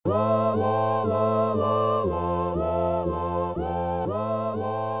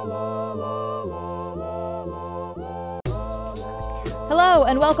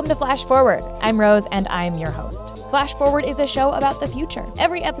and welcome to Flash Forward. I'm Rose, and I'm your host. Flash Forward is a show about the future.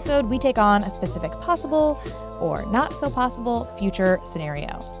 Every episode, we take on a specific possible or not so possible future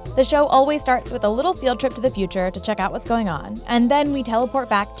scenario. The show always starts with a little field trip to the future to check out what's going on, and then we teleport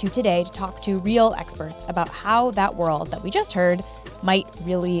back to today to talk to real experts about how that world that we just heard might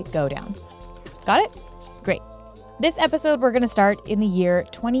really go down. Got it? Great. This episode, we're going to start in the year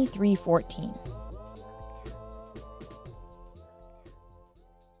 2314.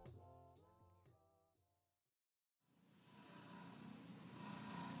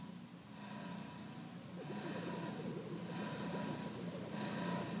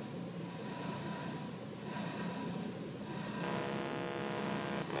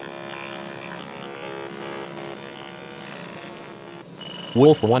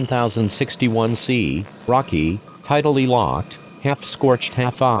 Wolf 1061C, rocky, tidally locked, half-scorched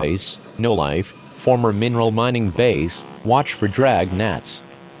half-ice, no life, former mineral mining base, watch for drag gnats.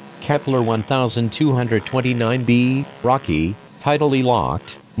 Kepler 1229b, rocky, tidally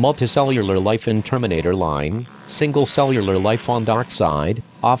locked, multicellular life in Terminator line, single-cellular life on Darkseid,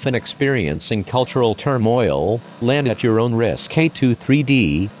 often experiencing cultural turmoil, land at your own risk.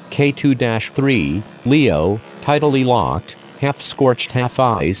 K23D, K2-3, Leo, tidally locked, half-scorched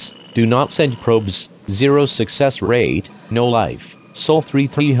half-ice, do not send probes, 0 success rate, no life. Sol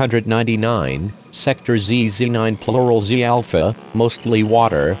 3399, Sector ZZ9 plural Z alpha, mostly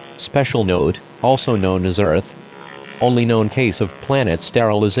water, special note, also known as Earth. Only known case of planet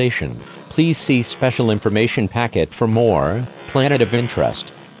sterilization. Please see special information packet for more, planet of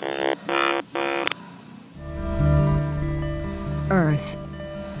interest. Earth.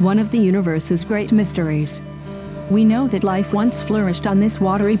 One of the universe's great mysteries. We know that life once flourished on this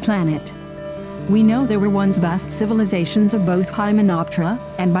watery planet. We know there were once vast civilizations of both hymenoptera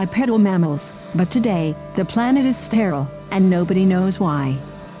and bipedal mammals, but today, the planet is sterile, and nobody knows why.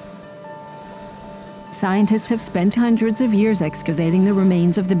 Scientists have spent hundreds of years excavating the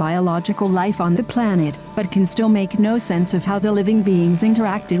remains of the biological life on the planet, but can still make no sense of how the living beings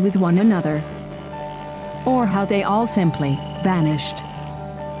interacted with one another. Or how they all simply vanished.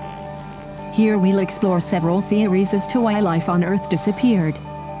 Here we'll explore several theories as to why life on Earth disappeared.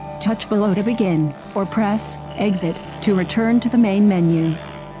 Touch below to begin, or press exit to return to the main menu.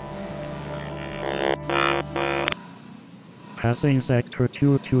 Passing Sector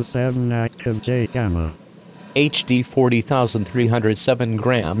 227 active J Gamma. HD 40,307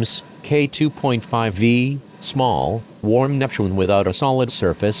 grams, K2.5V, small, warm Neptune without a solid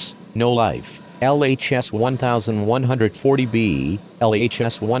surface, no life. LHS 1140b,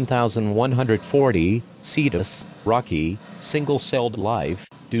 LHS 1140, Cetus, rocky, single-celled life,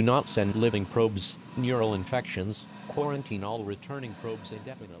 do not send living probes, neural infections, quarantine all returning probes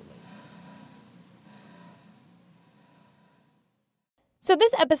indefinitely. So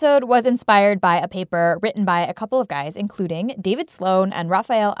this episode was inspired by a paper written by a couple of guys, including David Sloan and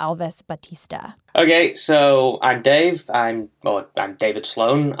Rafael Alves Batista. Okay, so I'm Dave. I'm David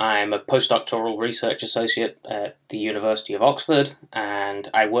Sloan. I'm a postdoctoral research associate at the University of Oxford, and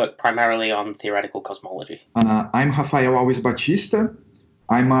I work primarily on theoretical cosmology. I'm Rafael Alves Batista.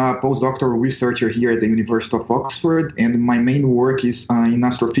 I'm a postdoctoral researcher here at the University of Oxford, and my main work is in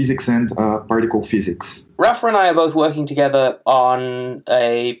astrophysics and particle physics. Rafa and I are both working together on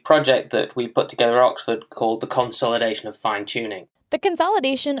a project that we put together at Oxford called the Consolidation of Fine-Tuning. The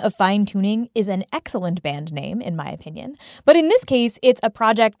Consolidation of Fine-Tuning is an excellent band name, in my opinion. But in this case, it's a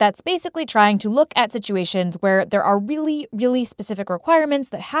project that's basically trying to look at situations where there are really, really specific requirements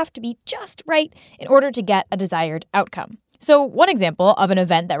that have to be just right in order to get a desired outcome. So one example of an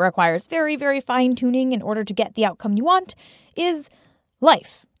event that requires very, very fine-tuning in order to get the outcome you want is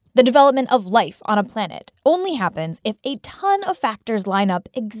life. The development of life on a planet only happens if a ton of factors line up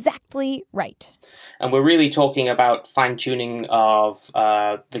exactly right. And we're really talking about fine-tuning of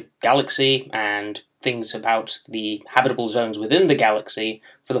the galaxy and things about the habitable zones within the galaxy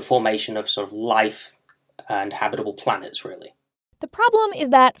for the formation of sort of life and habitable planets, really. The problem is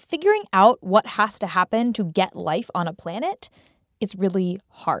that figuring out what has to happen to get life on a planet is really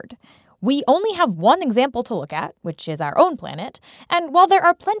hard. We only have one example to look at, which is our own planet, and while there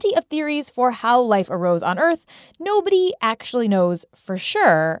are plenty of theories for how life arose on Earth, nobody actually knows for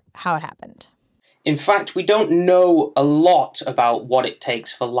sure how it happened. In fact, we don't know a lot about what it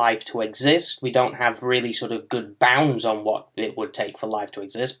takes for life to exist. We don't have really sort of good bounds on what it would take for life to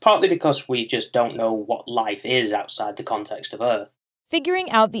exist, partly because we just don't know what life is outside the context of Earth. Figuring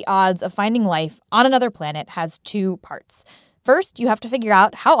out the odds of finding life on another planet has two parts. First, you have to figure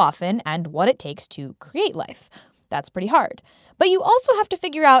out how often and what it takes to create life. That's pretty hard. But you also have to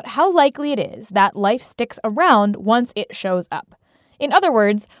figure out how likely it is that life sticks around once it shows up. In other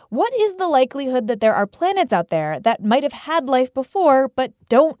words, what is the likelihood that there are planets out there that might have had life before but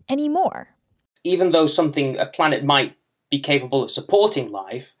don't anymore? Even though a planet might be capable of supporting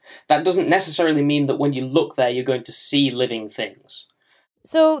life, that doesn't necessarily mean that when you look there, you're going to see living things.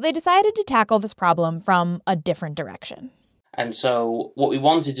 So they decided to tackle this problem from a different direction. And so what we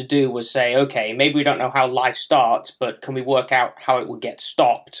wanted to do was say, okay, maybe we don't know how life starts, but can we work out how it would get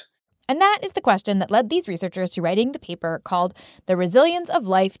stopped? And that is the question that led these researchers to writing the paper called The Resilience of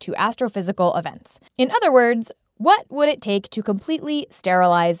Life to Astrophysical Events. In other words, what would it take to completely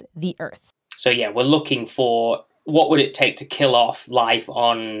sterilize the Earth? So yeah, we're looking for what would it take to kill off life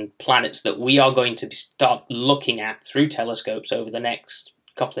on planets that we are going to start looking at through telescopes over the next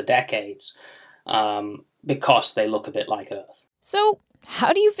couple of decades, because they look a bit like Earth. So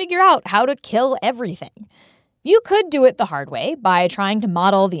how do you figure out how to kill everything? You could do it the hard way by trying to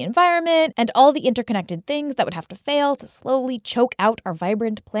model the environment and all the interconnected things that would have to fail to slowly choke out our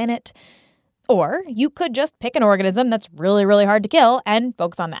vibrant planet. Or you could just pick an organism that's really, really hard to kill and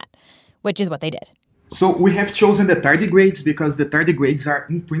focus on that, which is what they did. So we have chosen the tardigrades because the tardigrades are,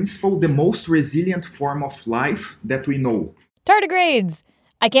 in principle, the most resilient form of life that we know. Tardigrades!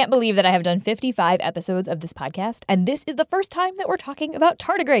 I can't believe that I have done 55 episodes of this podcast, and this is the first time that we're talking about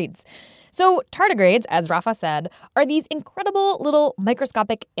tardigrades. So tardigrades, as Rafa said, are these incredible little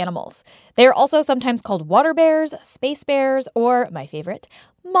microscopic animals. They are also sometimes called water bears, space bears, or, my favorite,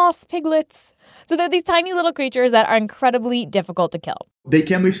 moss piglets. So they're these tiny little creatures that are incredibly difficult to kill. They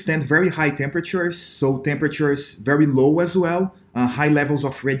can withstand very high temperatures, so temperatures very low as well, high levels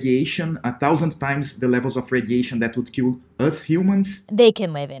of radiation, 1,000 times the levels of radiation that would kill us humans. They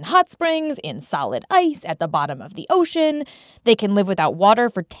can live in hot springs, in solid ice, at the bottom of the ocean. They can live without water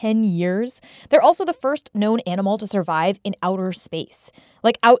for 10 years. They're also the first known animal to survive in outer space,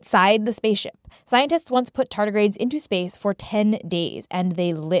 like outside the spaceship. Scientists once put tardigrades into space for 10 days, and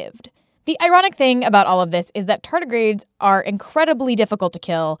they lived. The ironic thing about all of this is that tardigrades are incredibly difficult to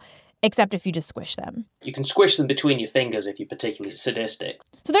kill, except if you just squish them. You can squish them between your fingers if you're particularly sadistic.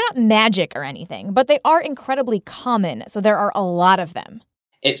 So they're not magic or anything, but they are incredibly common, so there are a lot of them.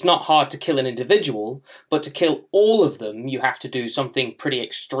 It's not hard to kill an individual, but to kill all of them, you have to do something pretty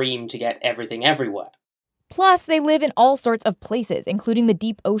extreme to get everything everywhere. Plus, they live in all sorts of places, including the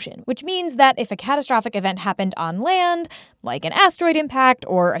deep ocean, which means that if a catastrophic event happened on land, like an asteroid impact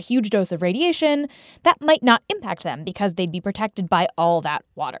or a huge dose of radiation, that might not impact them because they'd be protected by all that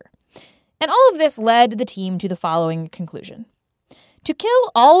water. And all of this led the team to the following conclusion. To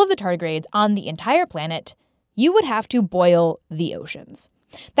kill all of the tardigrades on the entire planet, you would have to boil the oceans.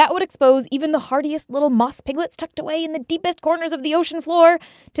 That would expose even the hardiest little moss piglets tucked away in the deepest corners of the ocean floor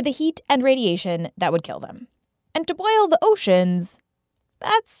to the heat and radiation that would kill them. And to boil the oceans,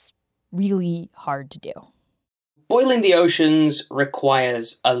 that's really hard to do. Boiling the oceans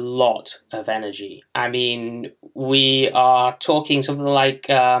requires a lot of energy. I mean, we are talking something like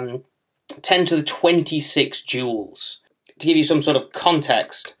 10 to the 26 joules. To give you some sort of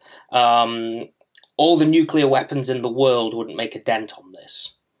context, all the nuclear weapons in the world wouldn't make a dent on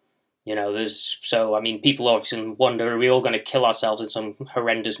this. You know, people obviously wonder, are we all going to kill ourselves in some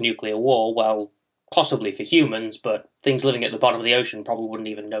horrendous nuclear war? Well, possibly for humans, but things living at the bottom of the ocean probably wouldn't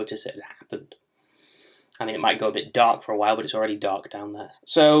even notice it had happened. I mean, it might go a bit dark for a while, but it's already dark down there.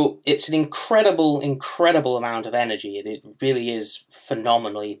 So it's an incredible, incredible amount of energy. It really is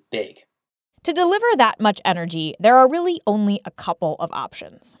phenomenally big. To deliver that much energy, there are really only a couple of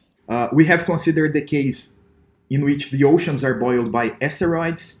options. We have considered the case in which the oceans are boiled by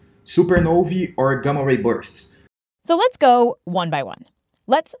asteroids, supernovae, or gamma-ray bursts. So let's go one by one.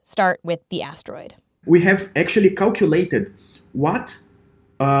 Let's start with the asteroid. We have actually calculated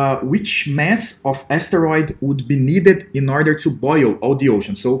which mass of asteroid would be needed in order to boil all the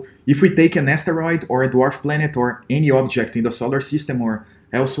ocean. So if we take an asteroid or a dwarf planet or any object in the solar system or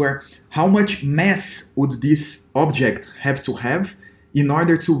elsewhere, how much mass would this object have to have in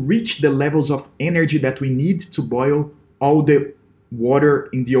order to reach the levels of energy that we need to boil all the water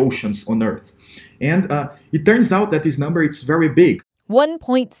in the oceans on Earth? And it turns out that this number is very big.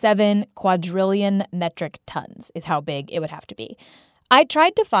 1.7 quadrillion metric tons is how big it would have to be. I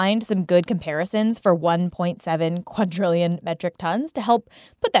tried to find some good comparisons for 1.7 quadrillion metric tons to help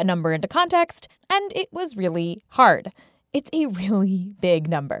put that number into context, and it was really hard. It's a really big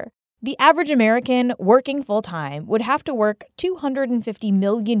number. The average American working full-time would have to work 250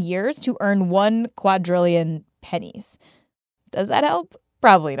 million years to earn 1 quadrillion pennies. Does that help?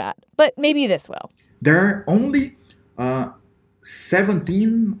 Probably not, but maybe this will. There are only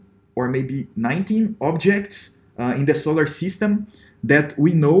 17 or maybe 19 objects in the solar system that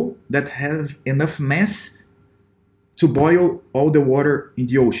we know that have enough mass to boil all the water in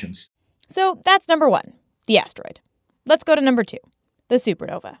the oceans. So that's number 1, the asteroid. Let's go to number 2, the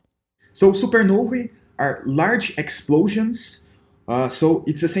supernova. So supernovae are large explosions. So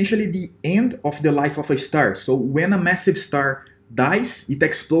it's essentially the end of the life of a star. So when a massive star dies, it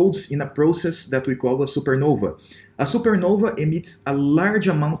explodes in a process that we call a supernova. A supernova emits a large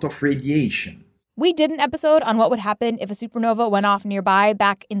amount of radiation. We did an episode on what would happen if a supernova went off nearby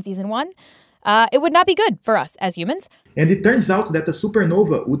back in season 1. It would not be good for us as humans. And it turns out that a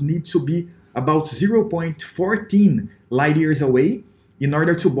supernova would need to be about 0.14 light years away in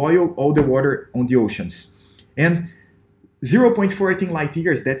order to boil all the water on the oceans. And 0.14 light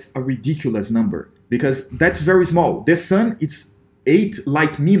years, that's a ridiculous number because that's very small. The sun is 8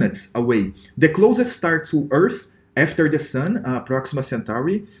 light minutes away. The closest star to Earth after the sun, Proxima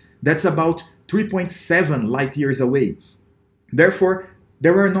Centauri, that's about 3.7 light years away. Therefore,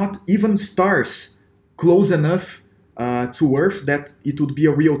 there are not even stars close enough to Earth that it would be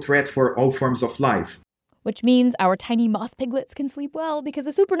a real threat for all forms of life. Which means our tiny moss piglets can sleep well because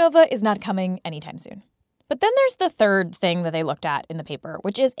a supernova is not coming anytime soon. But then there's the third thing that they looked at in the paper,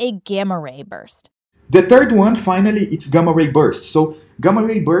 which is a gamma ray burst. The third one, finally, it's gamma ray bursts. So gamma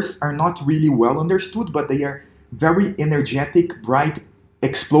ray bursts are not really well understood, but they are very energetic, bright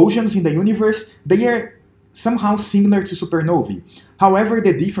explosions in the universe. They are somehow similar to supernovae. However,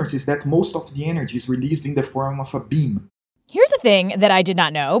 the difference is that most of the energy is released in the form of a beam. Here's the thing that I did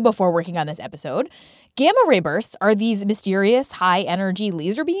not know before working on this episode. Gamma ray bursts are these mysterious high-energy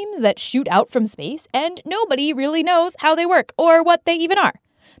laser beams that shoot out from space, and nobody really knows how they work or what they even are.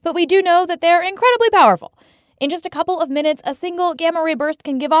 But we do know that they're incredibly powerful. In just a couple of minutes, a single gamma ray burst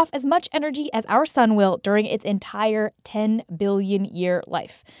can give off as much energy as our sun will during its entire 10 billion year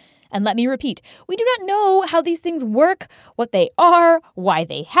life. And let me repeat, we do not know how these things work, what they are, why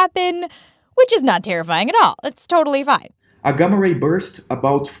they happen, which is not terrifying at all. It's totally fine. A gamma ray burst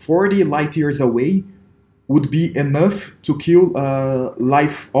about 40 light years away would be enough to kill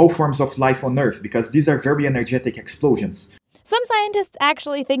all forms of life on Earth, because these are very energetic explosions. Some scientists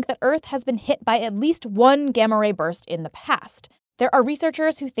actually think that Earth has been hit by at least one gamma ray burst in the past. There are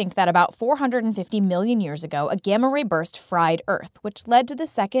researchers who think that about 450 million years ago, a gamma ray burst fried Earth, which led to the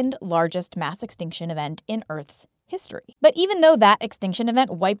second largest mass extinction event in Earth's history. But even though that extinction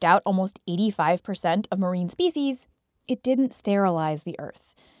event wiped out almost 85% of marine species, it didn't sterilize the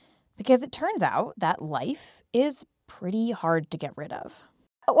Earth. Because it turns out that life is pretty hard to get rid of.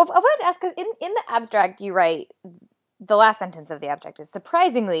 I wanted to ask, because in the abstract you write, the last sentence of the abstract is,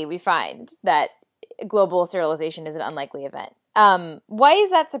 surprisingly, we find that global sterilization is an unlikely event. Why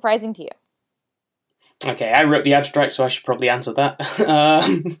is that surprising to you? Okay, I wrote the abstract, so I should probably answer that.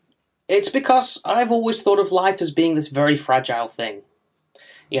 It's because I've always thought of life as being this very fragile thing.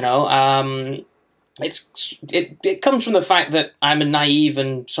 You know, it comes from the fact that I'm a naive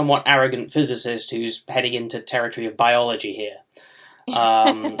and somewhat arrogant physicist who's heading into territory of biology here.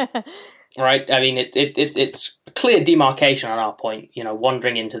 Right? I mean, it's clear demarcation on our point, you know,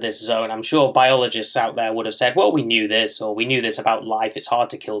 wandering into this zone. I'm sure biologists out there would have said, well, we knew this, or we knew this about life. It's hard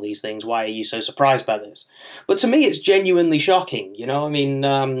to kill these things. Why are you so surprised by this? But to me, it's genuinely shocking, you know? I mean,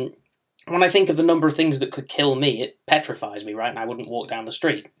 when I think of the number of things that could kill me, it petrifies me, right? And I wouldn't walk down the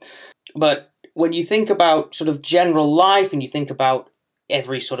street. But when you think about sort of general life and you think about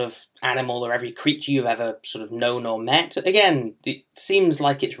every sort of animal or every creature you've ever sort of known or met, again, it seems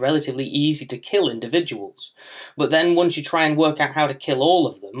like it's relatively easy to kill individuals. But then once you try and work out how to kill all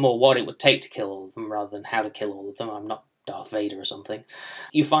of them, or what it would take to kill all of them rather than how to kill all of them, I'm not Darth Vader or something,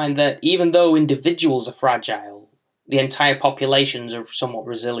 you find that even though individuals are fragile, the entire populations are somewhat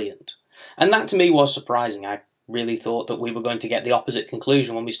resilient. And that to me was surprising. I really thought that we were going to get the opposite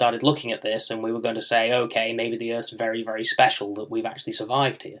conclusion when we started looking at this, and we were going to say, okay, maybe the Earth's very, very special that we've actually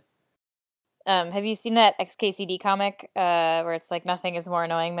survived here. Have you seen that XKCD comic where it's like nothing is more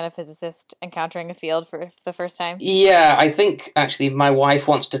annoying than a physicist encountering a field for the first time? Yeah, I think actually my wife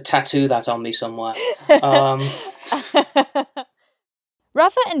wants to tattoo that on me somewhere.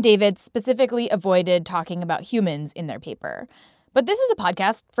 Rafa and David specifically avoided talking about humans in their paper. But this is a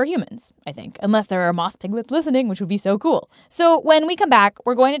podcast for humans, I think, unless there are moss piglets listening, which would be so cool. So when we come back,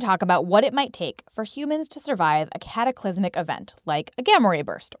 we're going to talk about what it might take for humans to survive a cataclysmic event like a gamma ray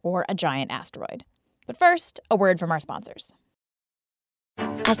burst or a giant asteroid. But first, a word from our sponsors.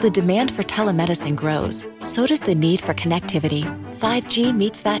 As the demand for telemedicine grows, so does the need for connectivity. 5G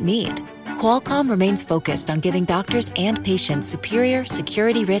meets that need. Qualcomm remains focused on giving doctors and patients superior,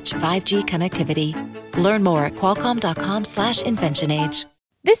 security-rich 5G connectivity. Learn more at qualcomm.com/InventionAge.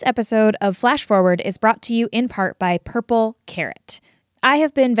 This episode of Flash Forward is brought to you in part by Purple Carrot. I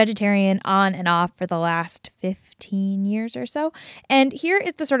have been vegetarian on and off for the last 15 years or so. And here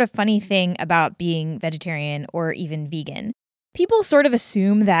is the sort of funny thing about being vegetarian or even vegan. People sort of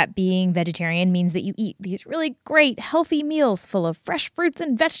assume that being vegetarian means that you eat these really great, healthy meals full of fresh fruits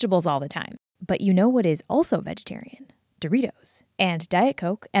and vegetables all the time. But you know what is also vegetarian? Doritos, and Diet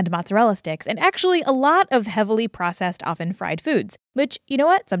Coke, and mozzarella sticks, and actually a lot of heavily processed, often fried foods. Which, you know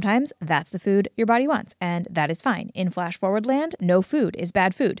what? Sometimes that's the food your body wants, and that is fine. In Flash Forward land, no food is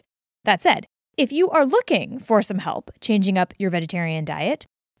bad food. That said, if you are looking for some help changing up your vegetarian diet,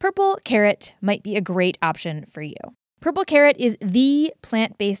 Purple Carrot might be a great option for you. Purple Carrot is the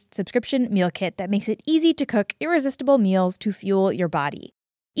plant-based subscription meal kit that makes it easy to cook irresistible meals to fuel your body.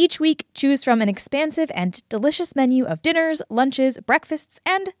 Each week, choose from an expansive and delicious menu of dinners, lunches, breakfasts,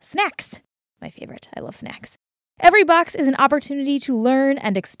 and snacks. My favorite. I love snacks. Every box is an opportunity to learn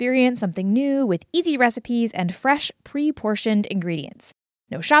and experience something new with easy recipes and fresh, pre-portioned ingredients.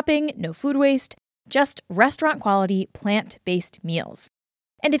 No shopping, no food waste, just restaurant-quality, plant-based meals.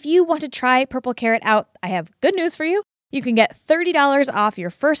 And if you want to try Purple Carrot out, I have good news for you. You can get $30 off your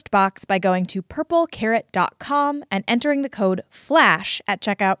first box by going to purplecarrot.com and entering the code FLASH at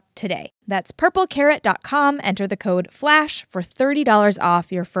checkout today. That's purplecarrot.com. Enter the code FLASH for $30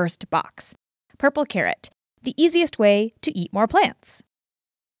 off your first box. Purple Carrot, the easiest way to eat more plants.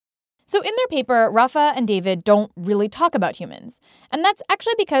 So in their paper, Rafa and David don't really talk about humans. And that's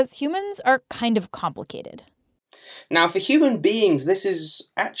actually because humans are kind of complicated. Now, for human beings, this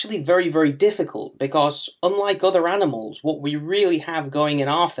is actually very, very difficult because, unlike other animals, what we really have going in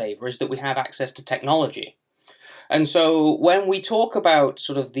our favour is that we have access to technology. And so when we talk about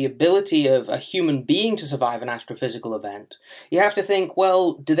sort of the ability of a human being to survive an astrophysical event, you have to think,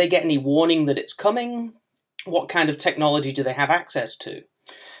 well, do they get any warning that it's coming? What kind of technology do they have access to?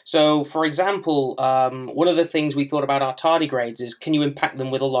 So, for example, one of the things we thought about our tardigrades is, can you impact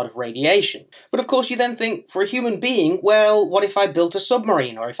them with a lot of radiation? But of course you then think, for a human being, well, what if I built a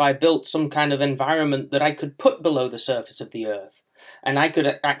submarine, or if I built some kind of environment that I could put below the surface of the Earth? And I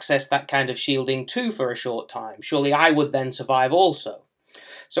could access that kind of shielding too for a short time. Surely I would then survive also.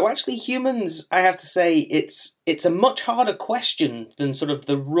 So actually humans, I have to say, it's a much harder question than sort of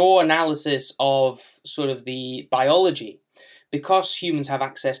the raw analysis of sort of the biology, because humans have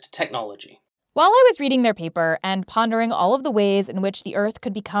access to technology. While I was reading their paper and pondering all of the ways in which the Earth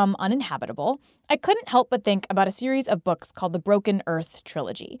could become uninhabitable, I couldn't help but think about a series of books called the Broken Earth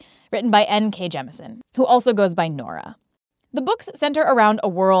Trilogy, written by N.K. Jemisin, who also goes by Nora. The books center around a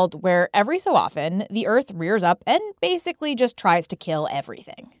world where every so often the Earth rears up and basically just tries to kill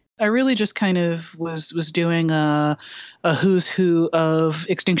everything. I really just kind of was doing a who's who of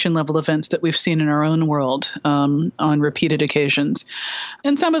extinction level events that we've seen in our own world on repeated occasions.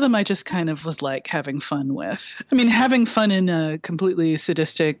 And some of them I just kind of was like having fun with. I mean, having fun in a completely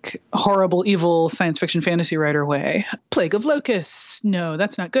sadistic, horrible, evil science fiction fantasy writer way. Plague of locusts. No,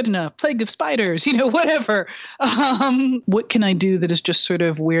 that's not good enough. Plague of spiders, whatever. What can I do that is just sort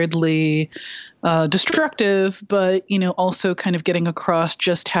of weirdly destructive, but, also kind of getting across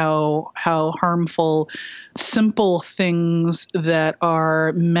just how harmful simple things that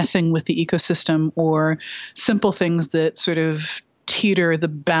are messing with the ecosystem, or simple things that sort of teeter the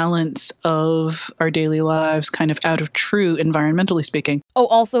balance of our daily lives kind of out of true, environmentally speaking. Oh,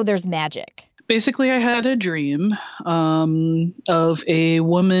 also there's magic. Basically, I had a dream of a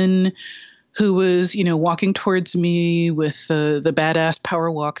woman who was, walking towards me with the badass power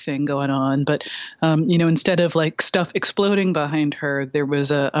walk thing going on. But, instead of like stuff exploding behind her, there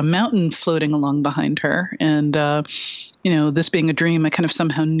was a mountain floating along behind her. And, this being a dream, I kind of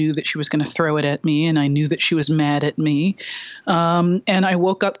somehow knew that she was going to throw it at me, and I knew that she was mad at me. And I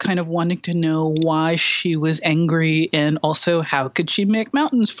woke up kind of wanting to know why she was angry, and also how could she make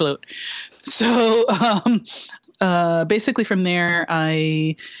mountains float? So, basically from there,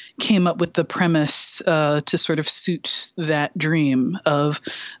 I came up with the premise to sort of suit that dream of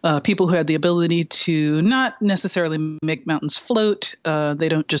people who had the ability to not necessarily make mountains float. They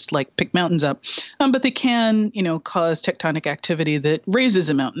don't just like pick mountains up, but they can, cause tectonic activity that raises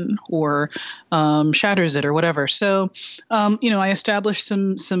a mountain or shatters it or whatever. So, I established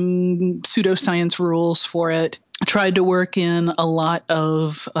some pseudoscience rules for it. Tried to work in a lot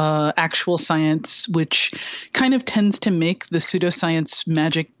of actual science, which kind of tends to make the pseudoscience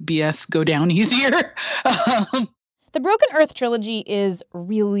magic BS go down easier. The Broken Earth trilogy is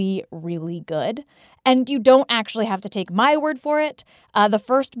really, really good. And you don't actually have to take my word for it. The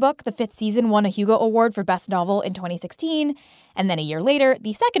first book, the 5th season, won a Hugo Award for Best Novel in 2016. And then a year later,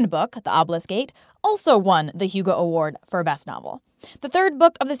 the second book, The Obelisk Gate, also won the Hugo Award for Best Novel. The third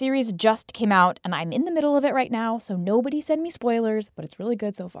book of the series just came out, and I'm in the middle of it right now, so nobody send me spoilers, but it's really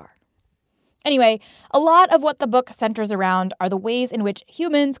good so far. Anyway, a lot of what the book centers around are the ways in which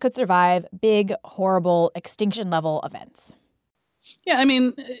humans could survive big, horrible, extinction-level events. Yeah, I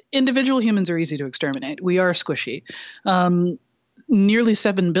mean, individual humans are easy to exterminate. We are squishy. Nearly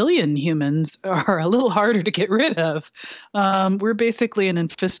 7 billion humans are a little harder to get rid of. We're basically an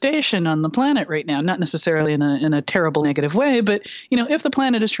infestation on the planet right now, not necessarily in a terrible negative way, but if the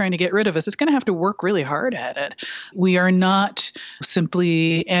planet is trying to get rid of us, it's going to have to work really hard at it. We are not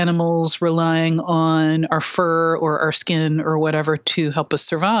simply animals relying on our fur or our skin or whatever to help us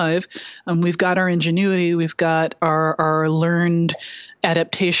survive. We've got our ingenuity, we've got our learned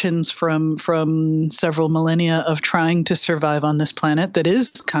adaptations from several millennia of trying to survive on this planet that is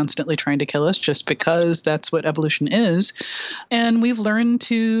constantly trying to kill us just because that's what evolution is. And we've learned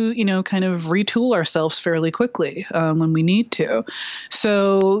to, kind of retool ourselves fairly quickly when we need to.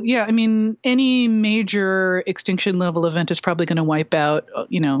 So, yeah, I mean, any major extinction level event is probably going to wipe out,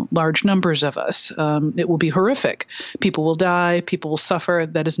 large numbers of us. It will be horrific. People will die. People will suffer.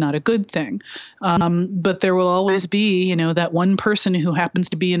 That is not a good thing. But there will always be, that one person who happens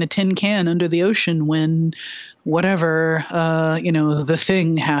to be in a tin can under the ocean when whatever, the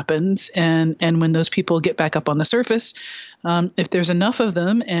thing happens. And when those people get back up on the surface, if there's enough of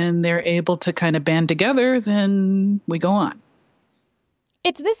them and they're able to kind of band together, then we go on.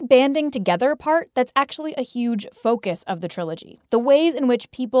 It's this banding together part that's actually a huge focus of the trilogy. The ways in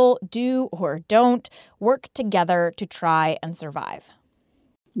which people do or don't work together to try and survive.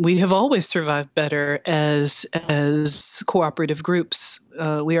 We have always survived better as cooperative groups.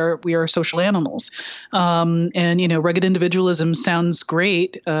 We are social animals, and rugged individualism sounds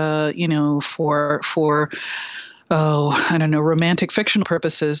great, for romantic fictional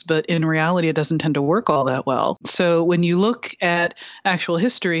purposes, but in reality, it doesn't tend to work all that well. So when you look at actual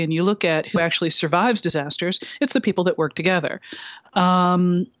history and you look at who actually survives disasters, it's the people that work together.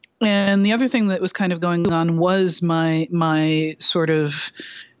 And the other thing that was kind of going on was my sort of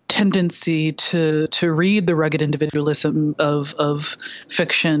tendency to read the rugged individualism of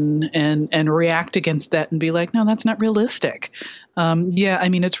fiction and react against that and be like, no, that's not realistic.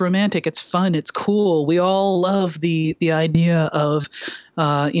 It's romantic, it's fun, it's cool. We all love the idea of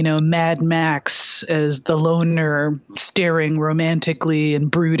Mad Max as the loner staring romantically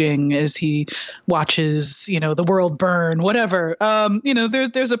and brooding as he watches, the world burn, whatever.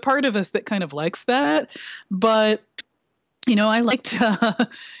 There's a part of us that kind of likes that, but I liked,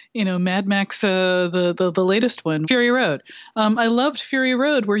 Mad Max, the latest one, Fury Road. I loved Fury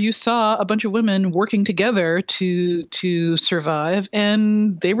Road, where you saw a bunch of women working together to survive,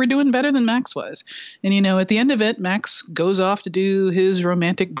 and they were doing better than Max was. And, at the end of it, Max goes off to do his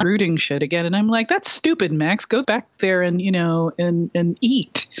romantic brooding shit again. And I'm like, that's stupid, Max. Go back there and, and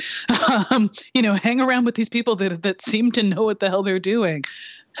eat. Hang around with these people that seem to know what the hell they're doing.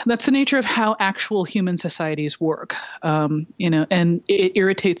 That's the nature of how actual human societies work, and it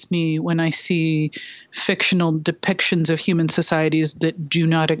irritates me when I see fictional depictions of human societies that do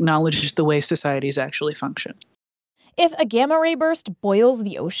not acknowledge the way societies actually function. If a gamma ray burst boils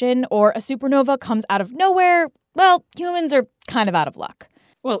the ocean or a supernova comes out of nowhere, well, humans are kind of out of luck.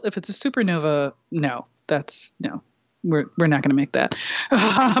 Well, if it's a supernova, no. We're not going to make that.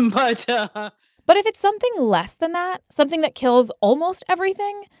 But if it's something less than that, something that kills almost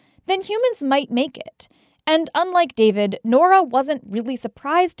everything, then humans might make it. And unlike David, Nora wasn't really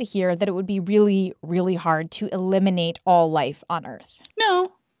surprised to hear that it would be really, really hard to eliminate all life on Earth.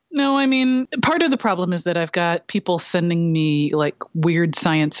 No, I mean, part of the problem is that I've got people sending me like weird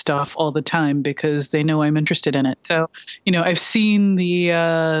science stuff all the time because they know I'm interested in it. So, I've seen the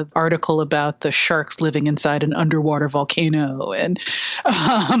article about the sharks living inside an underwater volcano. And,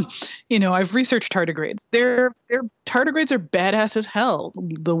 I've researched tardigrades. Their tardigrades are badass as hell.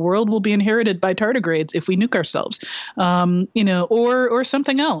 The world will be inherited by tardigrades if we nuke ourselves, or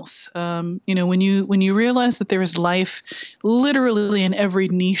something else. When you realize that there is life literally in every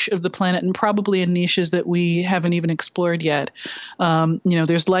niche of the planet and probably in niches that we haven't even explored yet.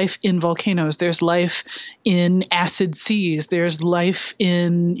 There's life in volcanoes. There's life in acid seas. There's life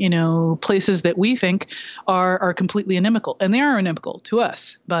in, places that we think are completely inimical. And they are inimical to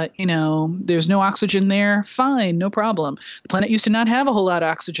us. But, there's no oxygen there. Fine, no problem. The planet used to not have a whole lot of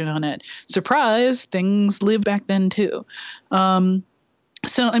oxygen on it. Surprise, things lived back then too.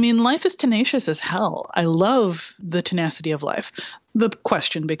 So, I mean, life is tenacious as hell. I love the tenacity of life. The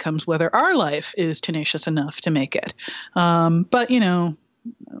question becomes whether our life is tenacious enough to make it. But,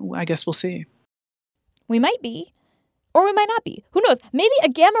 I guess we'll see. We might be. Or we might not be. Who knows? Maybe a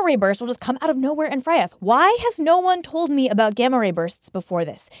gamma ray burst will just come out of nowhere and fry us. Why has no one told me about gamma ray bursts before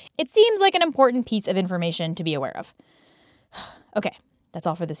this? It seems like an important piece of information to be aware of. Okay. That's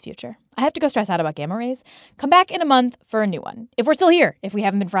all for this future. I have to go stress out about gamma rays. Come back in a month for a new one. If we're still here, if we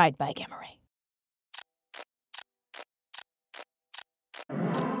haven't been fried by a gamma ray.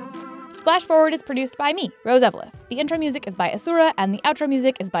 Flash Forward is produced by me, Rose Eveleth. The intro music is by Asura, and the outro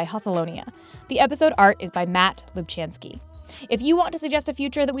music is by Hustalonia. The episode art is by Matt Lubchansky. If you want to suggest a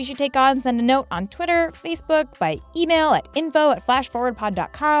future that we should take on, send a note on Twitter, Facebook, by email at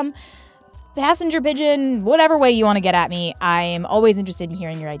info@flashforwardpod.com. Passenger pigeon, whatever way you want to get at me, I'm always interested in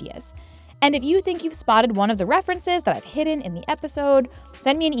hearing your ideas. And if you think you've spotted one of the references that I've hidden in the episode,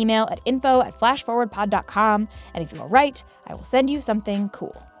 send me an email at info@flashforwardpod.com, and if you are right, I will send you something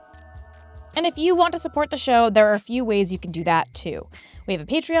cool. And if you want to support the show, there are a few ways you can do that too. We have a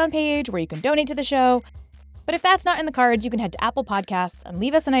Patreon page where you can donate to the show, but if that's not in the cards, you can head to Apple Podcasts and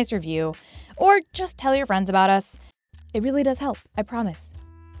leave us a nice review, or just tell your friends about us. It really does help, I promise.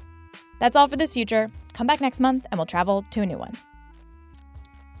 That's all for this future. Come back next month and we'll travel to a new one.